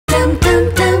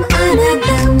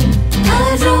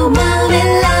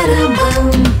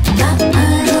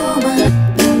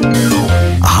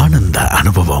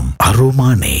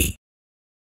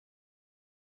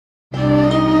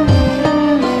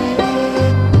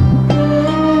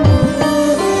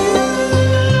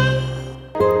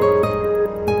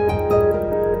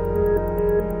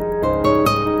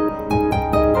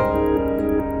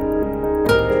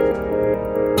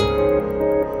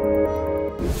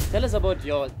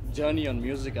journey on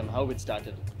music and how it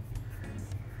started?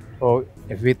 Oh,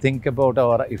 if we think about,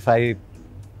 or if I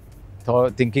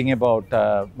thought thinking about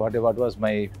what was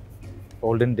my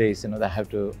olden days,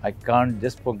 I can't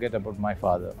just forget about my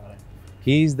father.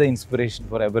 He is the inspiration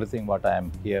for everything what I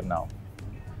am here now.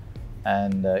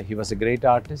 And he was a great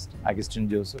artist, Augustine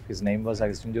Joseph. His name was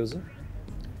Augustine Joseph.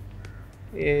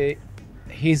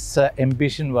 His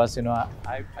ambition was,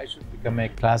 I should become a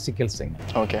classical singer.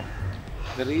 Okay.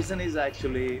 The reason is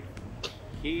actually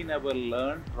he never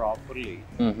learned properly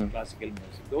classical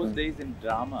music. Those days in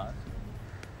dramas,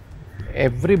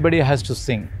 everybody has to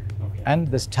sing. Okay. And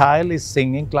the style is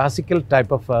singing classical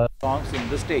type of songs in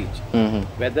the stage.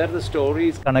 Whether the story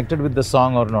is connected with the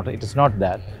song or not, it is not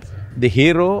that. The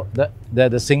hero,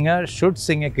 the singer should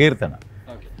sing a kirtana.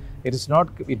 Okay. It is not.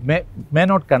 It may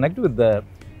not connect with the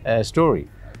story,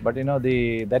 but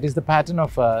that is the pattern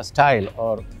of style.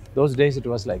 Or those days it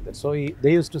was like that. So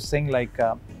they used to sing like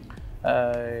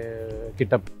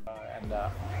Kittap and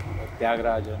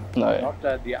Tyagaraja, not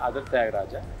the other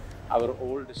Tyagaraja. Our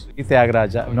old Sri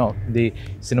Tyagaraja, no, the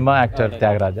cinema actor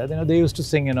Tyagaraja. They used to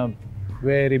sing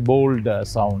very bold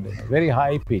sound, very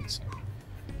high pitch.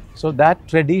 So that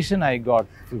tradition I got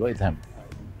with him.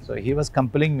 So he was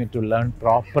compelling me to learn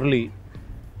properly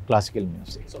classical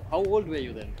music. So how old were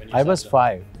you then when you I was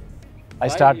 5. I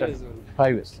started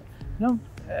 5 years.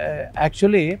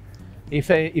 Actually, if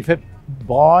a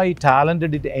boy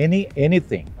talented at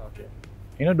anything,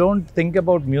 okay, don't think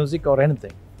about music or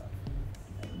anything.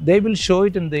 They will show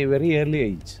it in the very early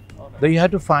age. Okay. Then you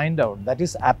have to find out. That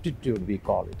is aptitude, we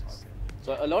call it. Okay.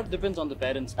 So a lot depends on the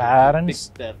parents.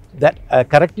 Parents, that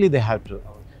correctly they have to. Okay.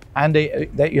 And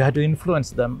you have to influence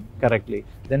them correctly.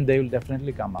 Then they will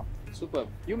definitely come up. Super.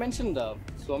 You mentioned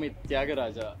Swami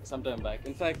Tyagaraja sometime back.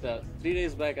 In fact, 3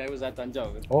 days back I was at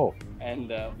Tanjavur. Oh.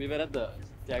 And we were at the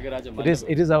Tyagaraja Mandapam.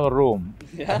 It is our room.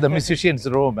 Yeah. The musician's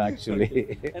room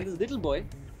actually. And this little boy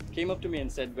came up to me and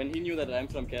said, when he knew that I'm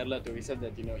from Kerala too, he said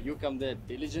that you come there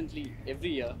diligently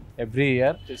every year. Every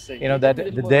year. To sing.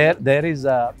 That there is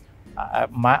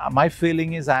my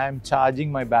feeling is I am charging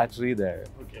my battery there.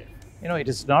 Okay. It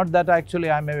is not that actually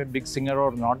I'm a big singer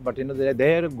or not, but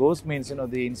there goes means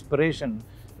the inspiration,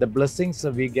 the blessings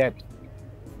we get.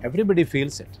 Everybody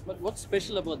feels it. But what's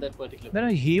special about that particular? No,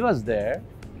 he was there.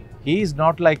 He is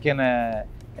not like a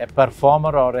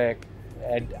performer or a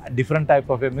different type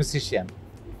of a musician.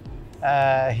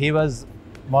 He was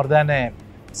more than a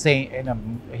saint.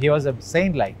 He was a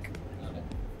saint-like.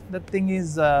 The thing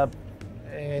is,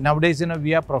 nowadays,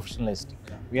 we are professionalists.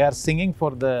 We are singing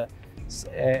for the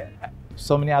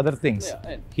so many other things.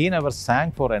 Yeah, he never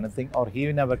sang for anything, or he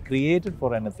never created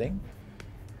for anything.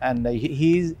 And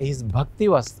his bhakti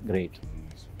was great.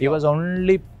 He was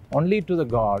only to the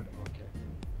God, okay,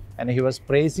 and he was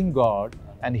praising God,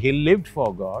 and he lived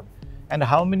for God. And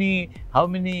how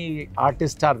many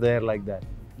artists are there like that?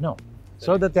 No.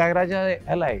 So the Tyagaraja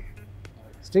alive,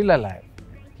 still alive.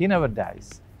 He never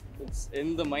dies. It's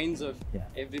in the minds of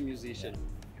every musician.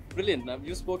 Brilliant. Now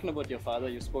you've spoken about your father,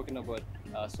 you've spoken about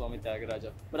Swami Tyagaraja.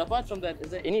 But apart from that, is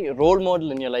there any role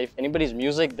model in your life? Anybody's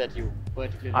music that you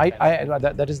particularly?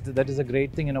 That is a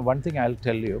great thing. One thing I'll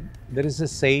tell you. There is a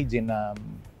sage in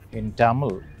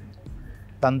Tamil.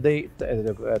 Tandai,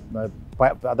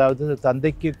 அதாவது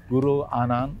தந்தைக்கு குரு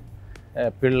ஆனான்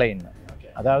பிள்ளைன்னு.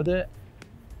 அதாவது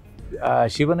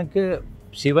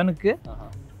சிவனுக்கு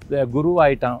குரு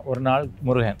ஆயிட்டான் ஒரு நாள்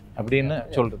முருகன் அப்படின்னு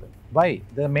சொல்றது. Why?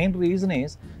 The main reason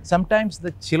is sometimes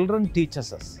the children teaches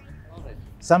us.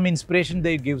 Some inspiration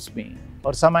they gives me,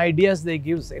 or some ideas they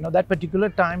gives. That particular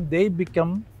time they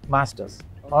become masters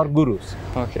or gurus.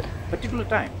 Okay. Particular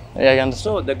time. Yeah, I understand.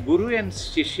 So the guru and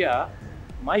shishya,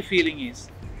 my feeling is,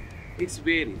 it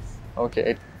varies.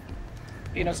 Okay.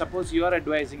 Suppose you are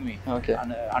advising me. Okay.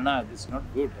 Anna, this is not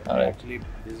good. Right. Actually,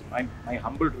 this is my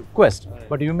humble request. Right.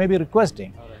 But you may be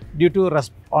requesting due to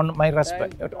my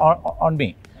respect on me.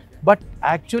 Okay. But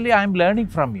actually, I am learning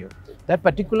from you. That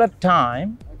particular time,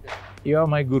 you are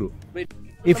my guru. Wait,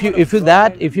 if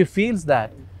you feels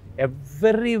that,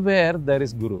 everywhere there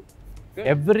is guru. Good.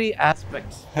 Every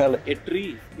aspect. A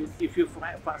tree, if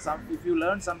you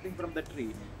learn something from the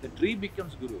tree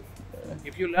becomes guru.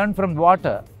 If you learn from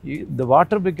water, the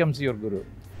water becomes your guru.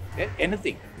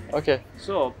 Anything. Okay.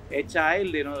 So a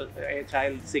child, a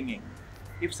child singing.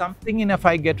 If something enough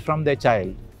I get from the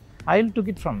child, I'll take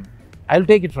it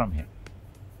from him.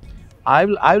 I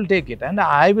will take it, and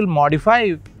I will modify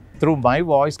through my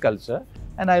voice culture,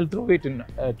 and I'll throw it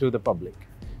to the public.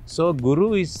 So guru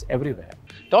is everywhere.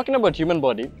 Talking about human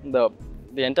body,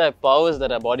 the entire powers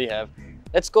that our body have,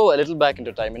 let's go a little back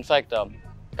into time. In fact, a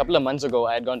couple of months ago,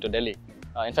 I had gone to Delhi.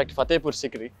 In fact, Fatehpur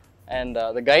Sikri, and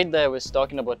the guide there was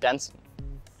talking about Tansen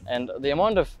and the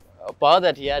amount of power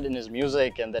that he had in his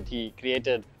music and that he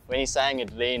created. When he sang,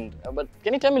 it rained. But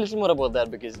can you tell me a little more about that?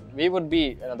 Because we would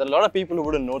be, there are a lot of people who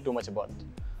wouldn't know too much about it.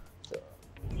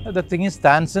 So. The thing is,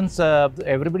 Tansen's,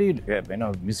 everybody,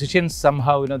 musicians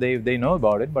somehow, they know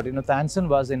about it. But, Tansen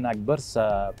was in Akbar's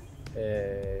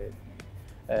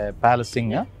palace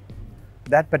singer.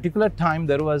 That particular time,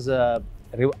 there was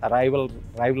rival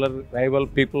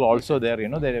people also there,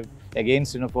 they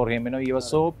against, for him, he was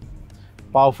so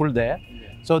powerful there.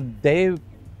 So they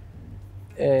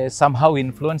somehow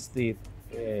influenced the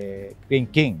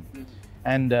king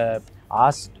and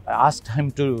asked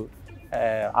him to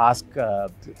ask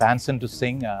Tansen to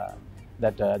sing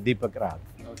that Deepak Rag.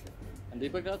 Okay. And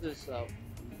Deepak Rag is.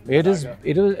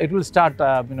 It will start.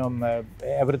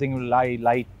 Everything will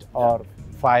light or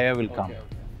fire will come. Okay.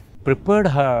 Prepared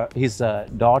his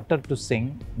daughter to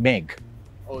sing Meg.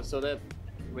 Oh, so that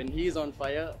when he is on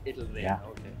fire, it'll rain. Yeah.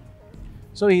 Okay.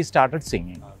 So he started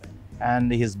singing,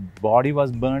 and his body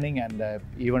was burning, and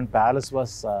even palace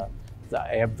was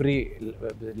every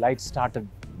light started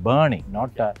burning,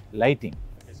 not lighting.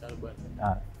 Okay, started burning.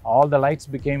 All the lights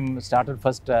started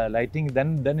first lighting,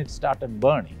 then it started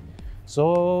burning.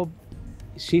 So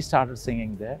she started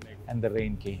singing there, and the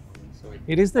rain came. So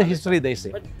it is the history, they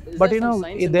say. But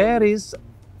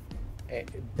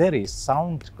there is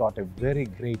sound, got a very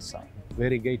great sound,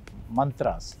 very great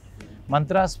mantras.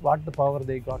 Mantras, what the power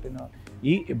they got,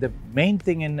 the main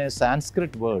thing in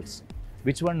Sanskrit words,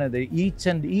 which one are they? Each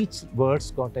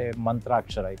words got a mantra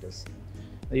akshara. It is.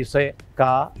 You say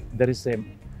ka, there is a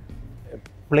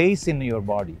place in your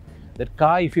body. That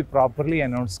ka, if you properly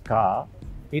announce ka,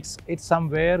 it's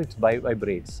somewhere it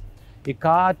vibrates. A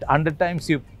ka, 100 times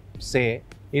you say,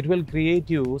 it will create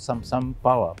you some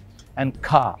power. And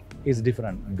ka is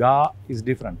different, ga is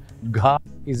different, gha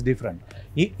is different.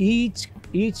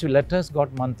 Each letters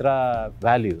got mantra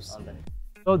values.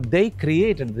 So they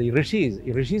created the rishis.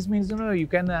 Rishis means, you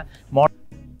can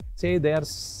say they are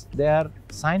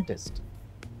scientists.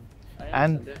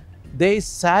 And they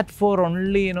sat for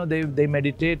only, they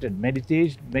meditated, and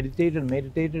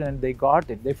they got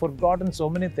it. They forgotten so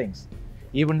many things.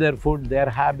 Even their food, their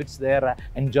habits, their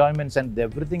enjoyments, and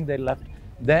everything they left.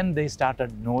 Then they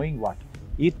started knowing what.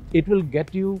 It will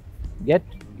get you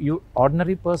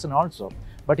ordinary person also.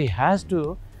 But he has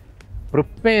to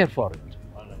prepare for it.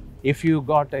 If you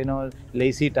got,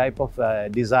 lazy type of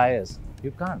desires,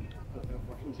 you can't.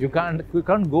 You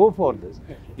can't go for this.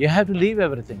 You have to leave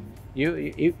everything.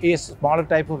 A smaller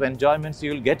type of enjoyments,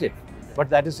 you will get it. But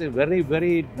that is a very,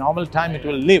 very normal time it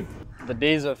will live. The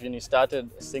days of when you started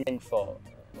singing for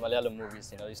Malayalam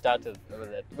movies, you started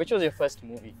with that. Which was your first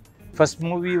movie? First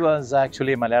movie was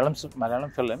actually a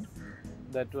Malayalam film.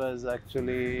 That was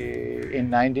actually in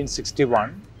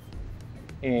 1961,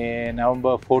 in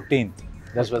November 14th.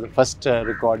 That was the first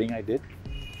recording I did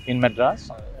in Madras,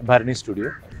 Bharani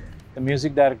studio. The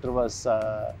music director was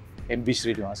M.B.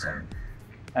 Srinivasan,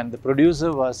 and the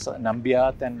producer was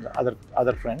Nambiat and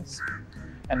other friends.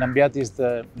 And Nambiat is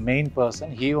the main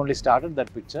person. He only started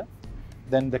that picture.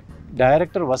 Then the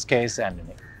director was K.S.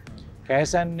 Antony.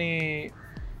 K.S. Antony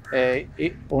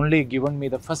only given me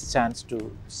the first chance to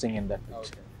sing in that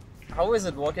picture. Okay. How is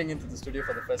it walking into the studio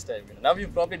for the first time? Now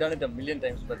you've probably done it a million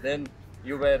times, but then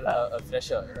you were a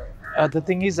fresher. The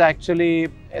thing is actually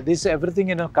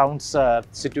everything counts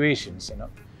situations.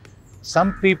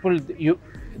 Some people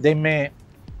they may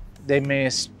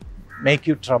make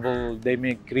you trouble. They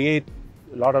may create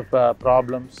a lot of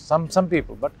problems. Some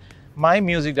people, but my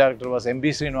music director was M.B.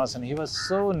 Srinivasan. He was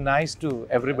so nice to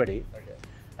everybody,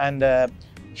 and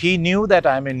he knew that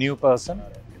I'm a new person,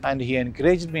 and he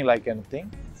encouraged me like anything,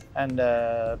 and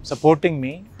supporting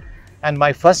me. And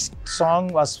my first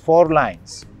song was 4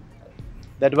 lines.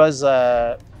 That was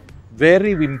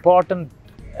very important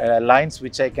lines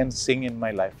which I can sing in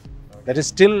my life. That is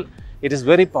still, it is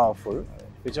very powerful.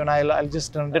 Which one I'll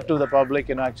just turn it to the public.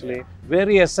 Actually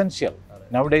very essential.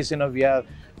 Nowadays, we are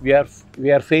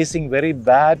facing very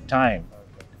bad time.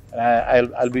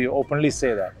 I'll be openly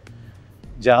say that.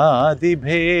 Jati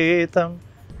bhetam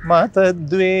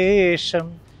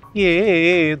matadvesham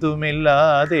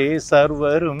yedumillade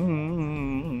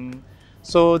sarvarum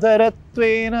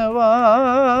sodarattvena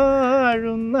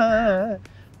vazhunna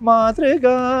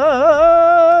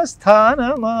madriga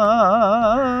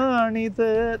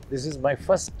sthanamanidu. This is my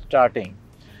first starting.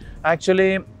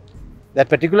 Actually, that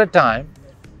particular time,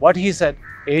 what he said,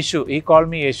 Yeshu, he called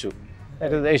me Yeshu.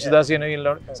 That is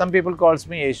Yesudas, some people calls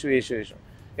me Yeshu.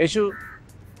 Yeshu,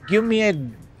 give me a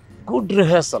good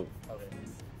rehearsal.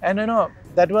 And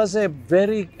that was a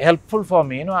very helpful for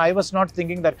me. I was not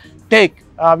thinking that take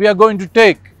we are going to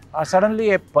take.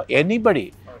 Suddenly,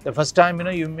 anybody, the first time,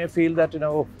 you may feel that,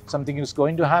 something is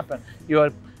going to happen.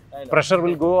 Your pressure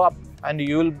will go up and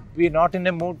you will be not in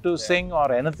a mood to sing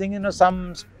or anything,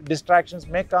 some distractions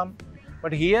may come.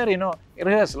 But here,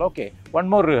 rehearsal, okay, one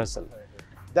more rehearsal.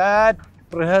 That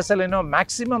rehearsal,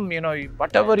 maximum,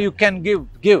 whatever you can give.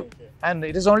 And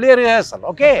it is only a rehearsal,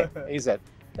 okay, he said.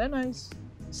 Then I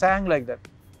sang like that,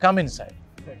 come inside.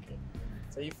 Okay.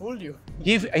 So he fooled you.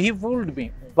 He fooled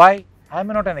me. Why? I am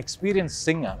not an experienced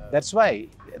singer. That's why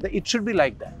it should be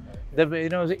like that.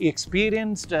 The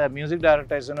experienced music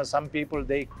directors, some people,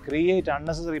 they create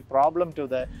unnecessary problem to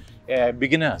the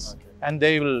beginners, and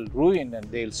they will ruin and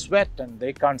they will sweat and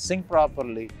they can't sing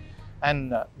properly,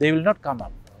 and they will not come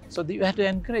up. So you have to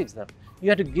encourage them. You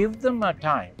have to give them a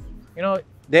time.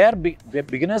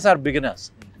 Beginners are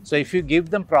beginners. So if you give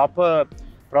them proper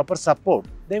support,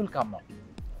 they will come up.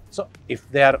 So if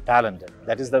they are talented,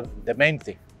 that is the main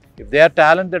thing. If they are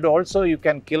talented, also you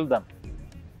can kill them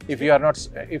if you are not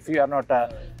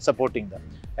supporting them.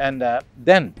 And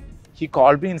then he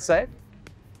called me inside.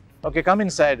 Okay, come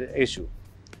inside, Eshu.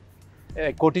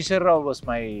 Kotishwar Rao was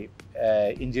my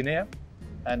engineer,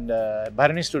 and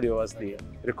Bharani Studio was the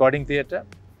recording theatre.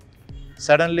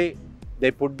 Suddenly,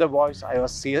 they put the voice. I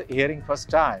was hearing first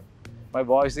time my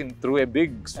voice through a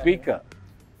big speaker,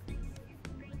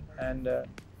 and I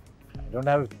don't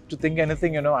have to think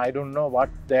anything. I don't know what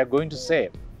they are going to say.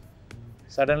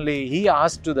 Suddenly, he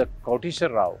asked to the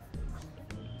Kotishwar Rao,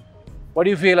 "What do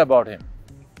you feel about him?"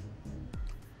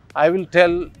 I will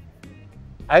tell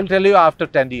you after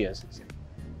 10 years.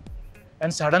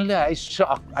 And suddenly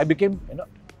I became,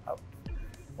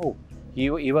 oh,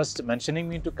 he was mentioning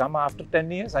me to come after 10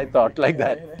 years. I thought like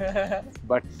that.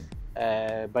 But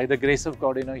by the grace of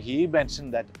God, he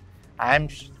mentioned that I am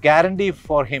guarantee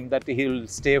for him that he will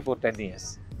stay for 10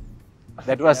 years.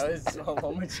 That was,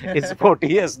 it's 40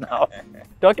 years now.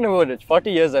 Talking about it,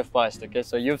 40 years have passed, okay?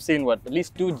 So you've seen what? At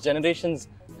least 2 generations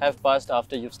have passed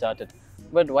after you've started.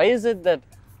 But why is it that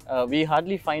we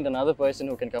hardly find another person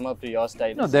who can come up to your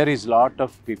style? No, there is lot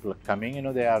of people coming.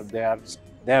 They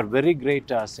are very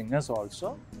great singers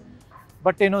also.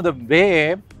 But the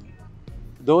way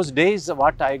those days,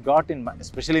 what I got in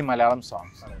especially Malayalam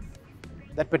songs,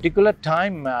 that particular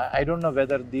time, I don't know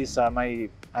whether these are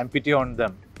I'm pity on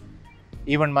them.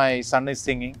 Even my son is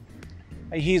singing.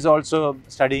 He is also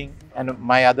studying, and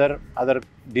my other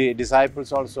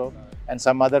disciples also, and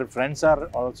some other friends are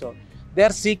also. They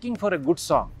are seeking for a good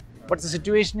song, but the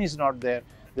situation is not there.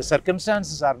 The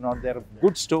circumstances are not there.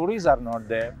 Good stories are not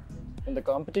there. And the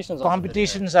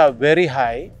competitions are very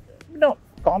high. No,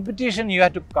 competition you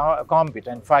have to compete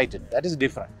and fight it. That is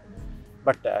different.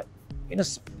 But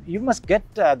you must get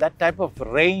that type of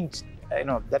range.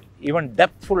 That even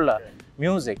depthful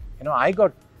music. I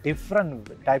got different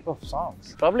type of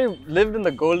songs. Probably lived in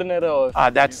the golden era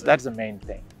of. That's the main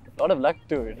thing. A lot of luck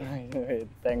to it.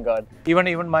 Thank God.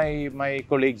 Even my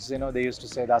colleagues, they used to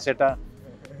say, "Daseta,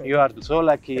 you are so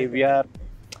lucky. We are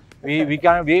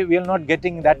not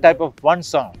getting that type of one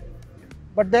song,"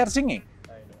 but they are singing.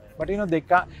 But they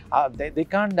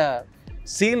can't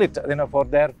seal it. For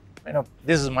their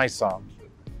this is my song.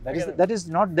 That is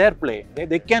not their play.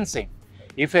 They can sing.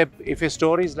 If a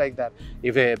story is like that,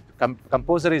 if a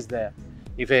composer is there,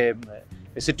 if a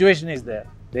situation is there,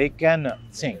 they can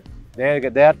sing.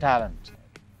 Their talent.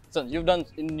 So you've done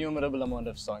innumerable amount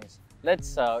of songs.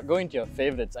 Let's go into your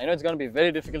favorites. I know it's going to be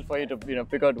very difficult for you to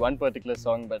pick out one particular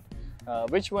song, but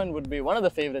which one would be one of the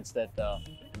favorites that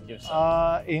you've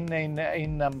sung? In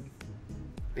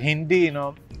Hindi,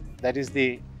 that is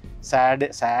the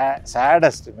saddest.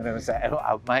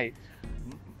 My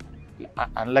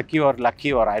unlucky or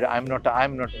lucky, or I'm not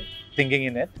thinking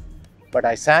in it, but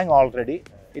I sang already.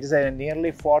 It is a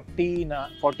nearly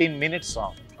 14-minute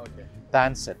song. Okay.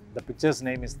 Tansan. The picture's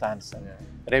name is Tansan. Yeah.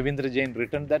 Ravindra Jain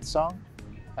written that song,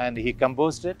 and he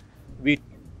composed it. We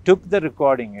took the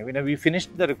recording. We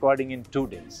finished the recording in 2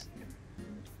 days.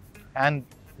 And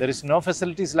there is no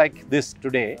facilities like this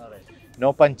today. Right.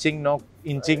 No punching, no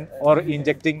inching or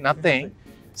injecting, nothing.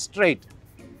 Straight.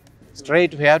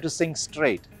 We have to sing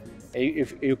straight.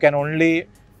 If you can only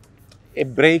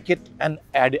break it and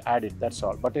add it. That's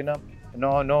all. But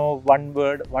no one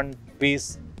word, one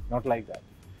piece, not like that.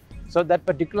 So that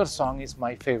particular song is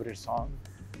my favorite song.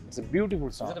 It's a beautiful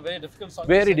song. Is it a very difficult song?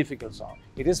 Very difficult song.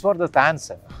 It is for the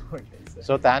Tansan. Okay,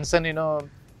 so Tansan,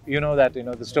 that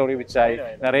the story which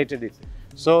I narrated it.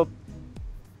 So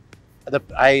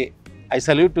I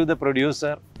salute to the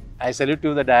producer. I salute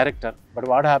to the director. But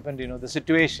what happened? The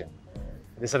situation,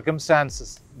 the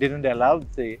circumstances didn't allow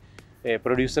the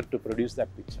producer to produce that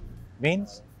picture.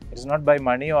 Means It is not by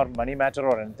money or money matter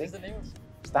or anything. Is the name of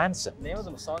Stanza. name of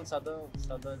the song Sada?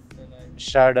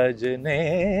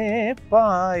 Shadajne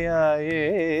paya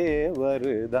ye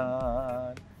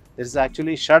vardhan. This is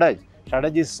actually Shadaj.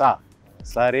 Shadaj is Sa.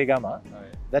 Sa Re Ga Ma.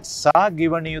 That Sa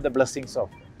given you the blessings of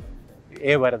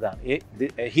E Vardhan.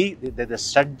 The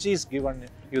Shadj is given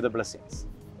you the blessings.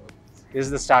 This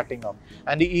is the starting of.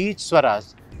 And each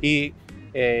Swaras, he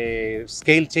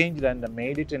scale changed and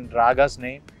made it in Raga's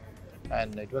name.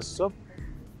 And it was so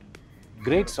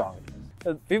great song.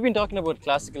 We've been talking about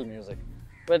classical music,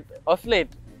 but of late,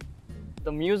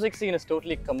 the music scene is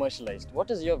totally commercialized. What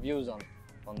is your views on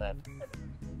that?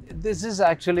 This is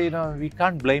actually, we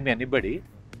can't blame anybody.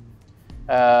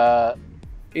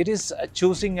 It is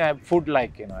choosing a food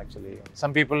actually.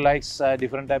 Some people like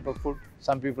different type of food.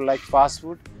 Some people like fast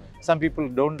food. Some people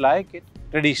don't like it,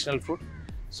 traditional food.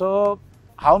 So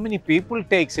how many people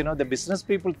takes, the business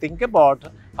people think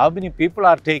about how many people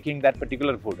are taking that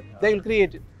particular food. They will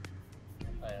create it.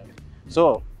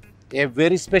 So a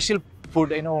very special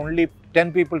food, only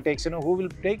 10 people takes, who will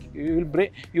take, you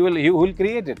will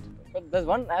create it. But there's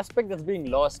one aspect that's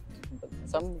being lost.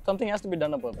 Something has to be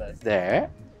done about that. There,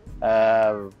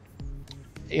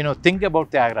 think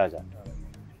about Tyagaraja.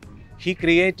 He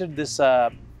created this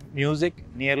music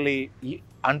nearly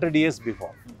 100 years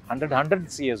before,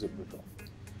 hundreds years before.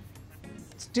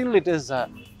 Still it is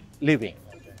living.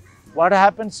 What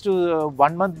happens to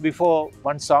 1 month before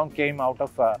one song came out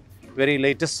of very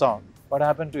latest song? What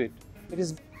happened to it? It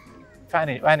is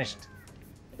vanished.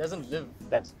 It doesn't live.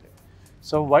 That's it.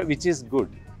 So which is good?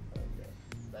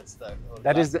 That's the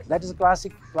that is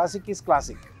classic. Classic is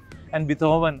classic. And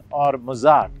Beethoven or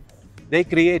Mozart, they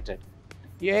created.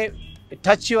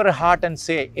 Touch your heart and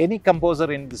say any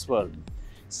composer in this world,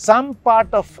 some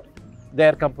part of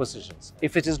their compositions,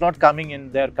 if it is not coming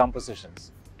in their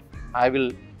compositions, I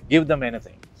will give them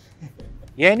anything.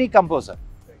 Any composer.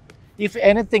 If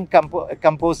anything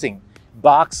composing,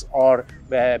 Bach's or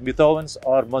Beethoven's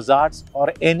or Mozart's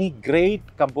or any great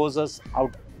composers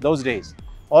out those days,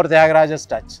 or Tyagaraja's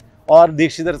touch, or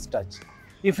Dikshitar's touch,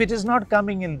 if it is not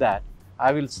coming in that,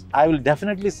 I will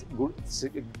definitely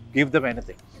give them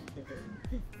anything.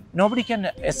 Nobody can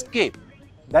escape.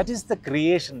 That is the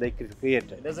creation they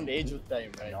created. It doesn't age with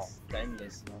time, right? No. It's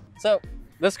timeless. So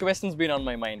this question's been on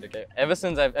my mind, okay? Ever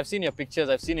since I've seen your pictures,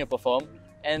 I've seen you perform,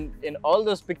 and in all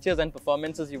those pictures and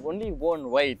performances, you've only worn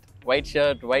white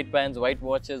shirt, white pants, white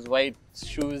watches, white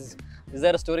shoes. Is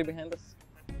there a story behind this?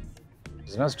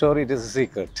 It's no story, it is a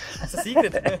secret. It's a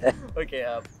secret. Okay,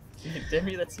 can you tell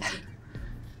me that secret?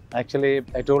 Actually,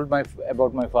 I told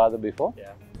about my father before.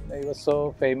 Yeah. He was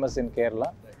so famous in Kerala.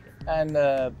 Okay. And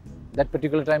that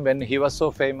particular time when he was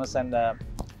so famous and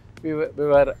we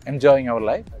were enjoying our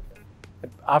life. Okay. But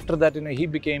after that, he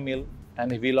became ill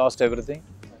and we lost everything.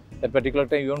 That particular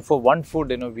time, even for one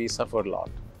food, we suffered a lot.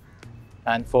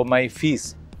 And for my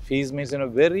fees means,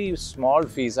 very small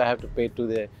fees I have to pay to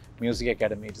the music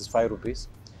academy. It is 5 rupees.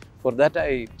 For that,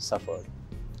 I suffered.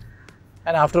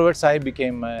 And afterwards, I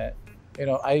became, I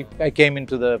came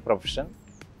into the profession.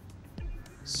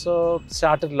 So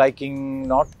started liking,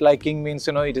 not liking means,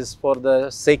 it is for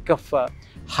the sake of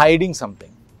hiding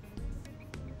something.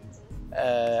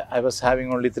 I was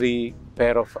having only 2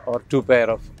 pair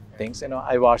of things,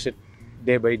 I wash it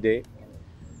day by day.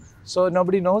 So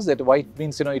nobody knows that white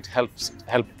means, it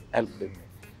helped me.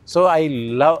 So I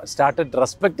started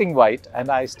respecting white and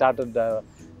I started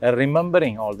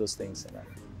remembering all those things.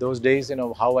 Those days,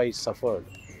 how I suffered.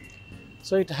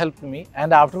 So it helped me,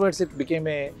 and afterwards it became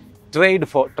a trade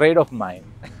of mine.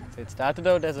 So it started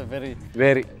out as a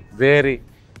very.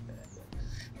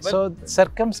 So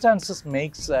circumstances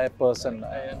makes a person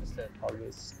I understand.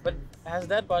 always. But has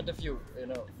that part of you,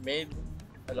 made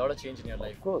a lot of change in your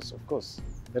life? Of course.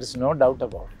 There is no doubt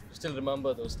about it. You still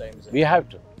remember those times? We have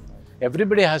to.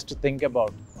 Everybody has to think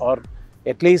about, or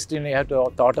at least you have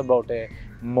to thought about a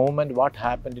moment, what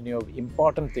happened in your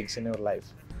important things in your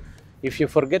life. If you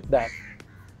forget that,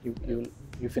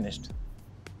 you finished.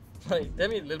 Tell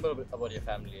me a little bit about your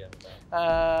family.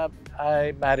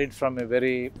 I married from a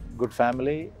very good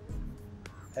family.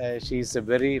 She is a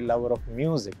very lover of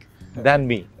music than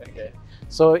me. Okay.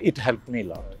 So it helped me a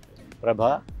lot.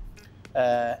 Prabha.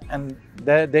 And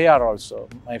they are also,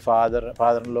 my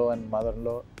father-in-law and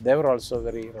mother-in-law, they were also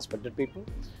very respected people,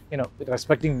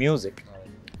 respecting music.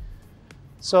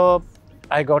 So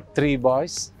I got 3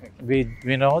 boys,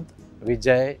 Vinod,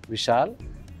 Vijay, Vishal.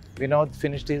 Vinod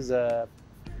finished his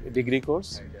degree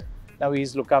course. Okay. Now he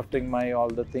is looking after all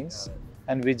the things.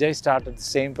 And Vijay started the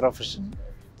same profession.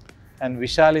 And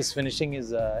Vishal is finishing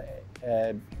his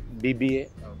BBA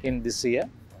in this year.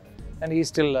 And he is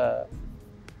still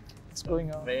it's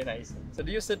going on. Very nice. So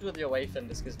do you sit with your wife and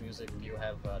discuss music? Do you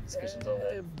have discussions on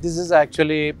that? This is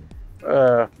actually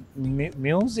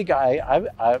music.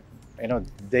 You know,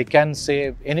 they can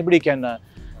say, anybody can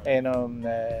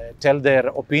tell their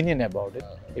opinion about it.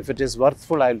 If it is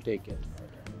worthful, I'll take it.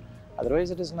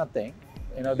 Otherwise, it is nothing.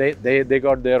 You know, they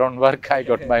got their own work. I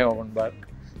got my own work.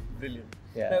 Brilliant.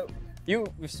 Yeah. Now, you've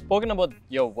spoken about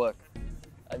your work,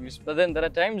 but then there are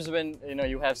times when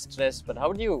you have stress. But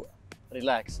how do you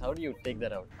relax? How do you take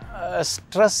that out?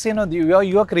 Stress,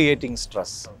 you are creating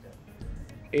stress.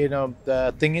 Okay. You know,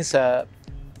 the thing is,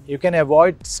 you can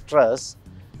avoid stress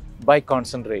by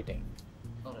concentrating.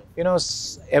 Alright. You know,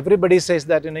 everybody says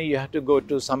that you have to go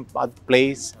to some other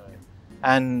place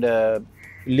and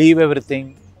leave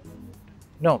everything.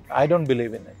 No, I don't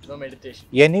believe in it. No meditation.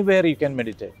 Anywhere you can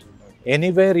meditate.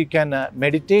 Anywhere you can.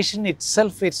 Meditation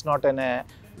itself, it's not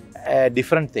a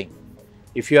different thing.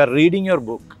 If you are reading your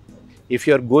book, if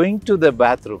you are going to the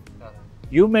bathroom,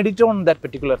 you meditate on that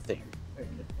particular thing. Okay.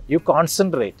 You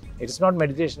concentrate. It's not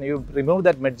meditation. You remove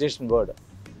that meditation word.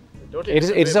 Totally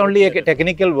It's only a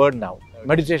technical word now. Okay.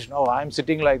 Meditation. Oh, I'm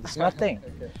sitting like this. Nothing.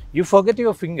 Okay. You forget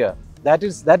your finger. That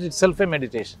itself a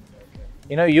meditation.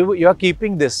 You know, you are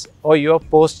keeping this, or your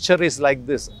posture is like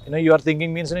this. You are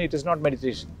thinking means it is not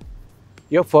meditation.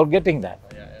 You are forgetting that.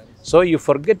 Yeah. So you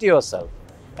forget yourself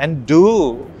and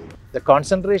do. The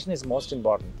concentration is most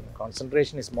important thing.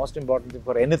 Concentration is most important thing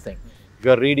for anything. If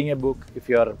you are reading a book, if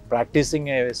you are practicing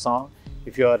a song,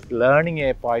 if you are learning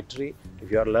a poetry,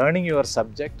 if you are learning your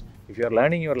subject, if you are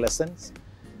learning your lessons,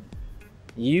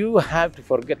 you have to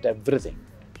forget everything.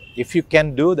 If you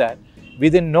can do that,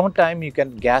 within no time you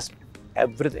can grasp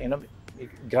everything,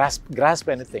 grasp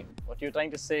anything. What you're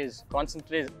trying to say is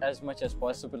concentrate as much as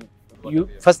possible.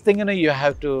 First thing, you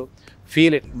have to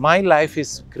feel it. My life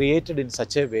is created in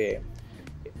such a way,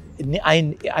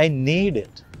 I need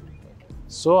it.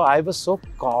 So I was so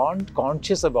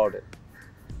conscious about it.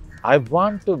 I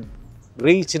want to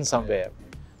reach in somewhere.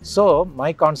 So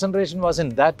my concentration was in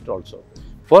that also.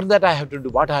 For that I have to do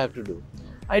what I have to do.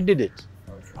 I did it.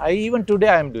 Even today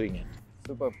I am doing it.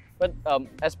 Superb. But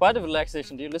as part of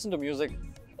relaxation, do you listen to music?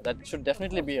 That should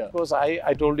definitely be a... Of course,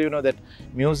 I told you, that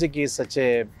music is such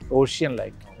a ocean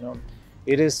like,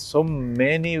 it is so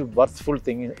many worthful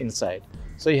things inside.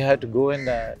 So you have to go and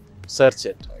search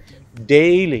it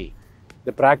daily.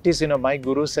 The practice, my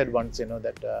guru said once,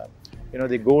 that,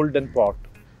 the golden pot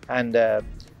and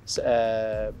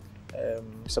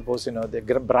suppose,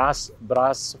 the brass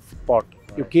pot,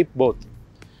 you keep both.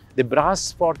 The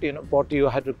brass pot, you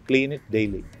have to clean it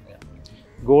daily.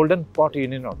 Golden pot, you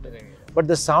need not. But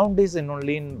the sound is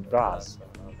only in brass.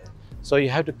 So you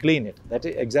have to clean it. That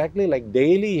is exactly like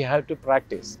daily you have to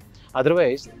practice.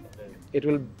 Otherwise, it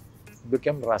will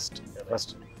become rust.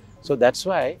 So that's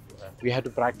why we have to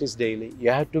practice daily. You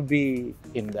have to be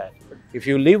in that. If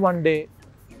you leave one day,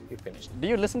 you finish. Do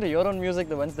you listen to your own music,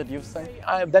 the ones that you've sung?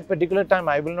 That particular time,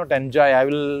 I will not enjoy. I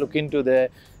will look into the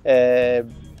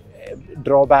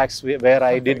drawbacks where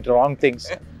I did wrong things.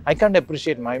 I can't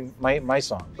appreciate my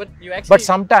song. But you actually... But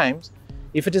sometimes,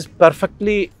 if it is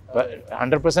perfectly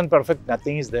 100% perfect,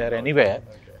 nothing is there anywhere.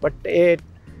 But a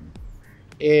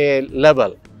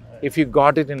level, if you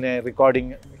got it in a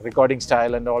recording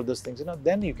style and all those things,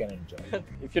 then you can enjoy.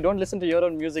 If you don't listen to your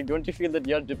own music, don't you feel that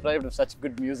you're deprived of such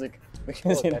good music?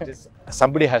 Because that is,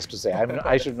 somebody has to say.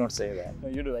 I should not say that. No,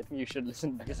 you do. I think you should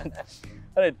listen.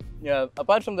 All right. Yeah.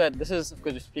 Apart from that, this is, of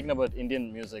course, speaking about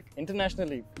Indian music.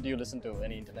 Internationally, do you listen to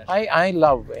any international? I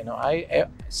love,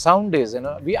 sound is,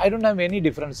 I don't have any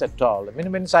difference at all.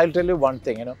 I'll tell you one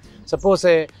thing, suppose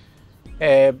a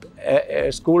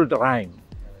school rhyme.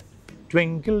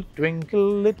 Twinkle, twinkle,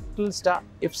 little star.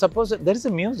 If suppose there is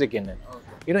a music in it,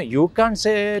 you can't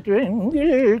say twinkle,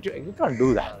 you can't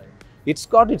do that. It's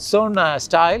got its own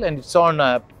style and its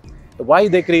own, why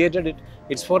they created it,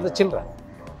 it's for the children.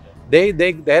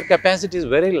 Their capacity is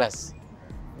very less.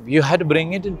 You have to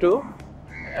bring it into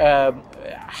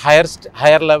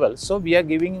higher level. So we are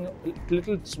giving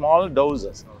little small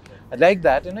doses. Like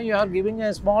that, you are giving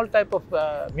a small type of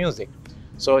music.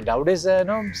 So nowadays,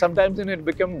 sometimes it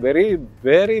become very,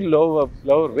 very lower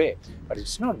way. But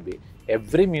it's not be.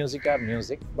 Every music are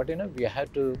music, but we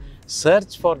have to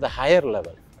search for the higher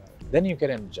level. Then you can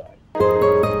enjoy.